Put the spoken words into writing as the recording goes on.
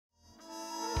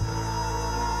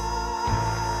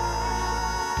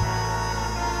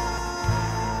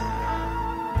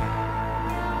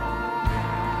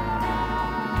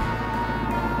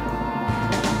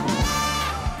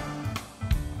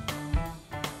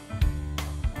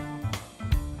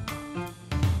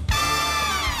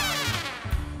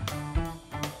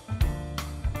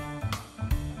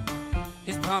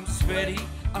palms are sweaty,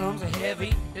 arms are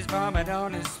heavy, his vomit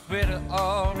on his sweater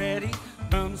already.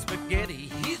 Bum spaghetti,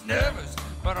 he's nervous,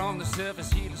 but on the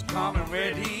surface he looks calm and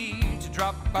ready to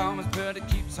drop a bomb, but he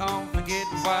keeps on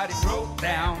forgetting what he wrote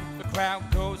down. The crowd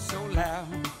goes so loud,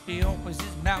 he opens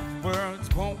his mouth,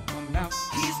 words won't come out.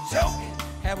 He's choking,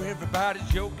 how everybody's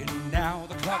joking now.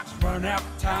 The clock's run out,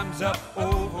 time's up,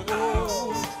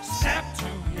 oh. Snap to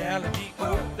reality,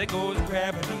 oh, there goes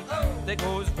gravity, there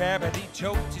goes gravity.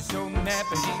 Choked, he's so mad,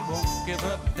 but he won't give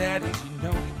up, that is, you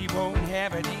know. He won't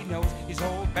have it, he knows, he's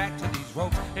hold back to these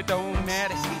ropes. It don't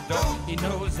matter, he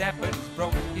knows that, but he's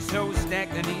broke. He's so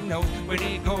stagnant, he knows when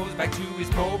he goes back to his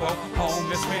mobile home.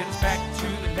 This friend's back to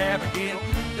the lab again,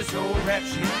 this old rap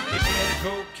shit. You better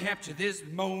go capture this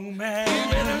moment.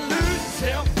 You better lose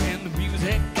yourself in the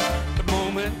music, the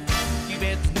moment. You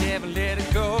better never let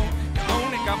it go. You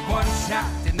only got one shot,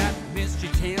 did not miss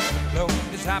your chance to blow.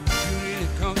 This opportunity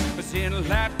comes once in a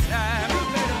lifetime. You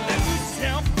better lose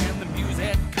yourself in the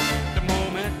music, the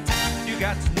moment. You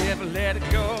got to never let it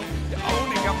go. You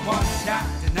only got one shot,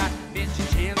 did not miss your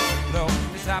chance to blow.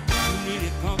 This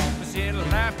opportunity comes once in a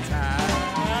lifetime.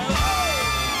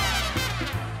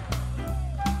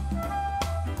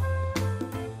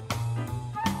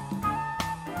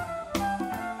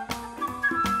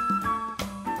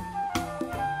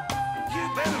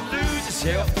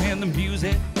 Yourself in the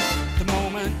music, the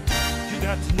moment. You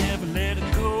got to never let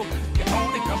it go. You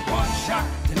only got one shot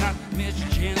to not miss your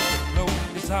chance to blow.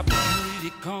 This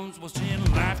opportunity comes once in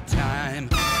a lifetime.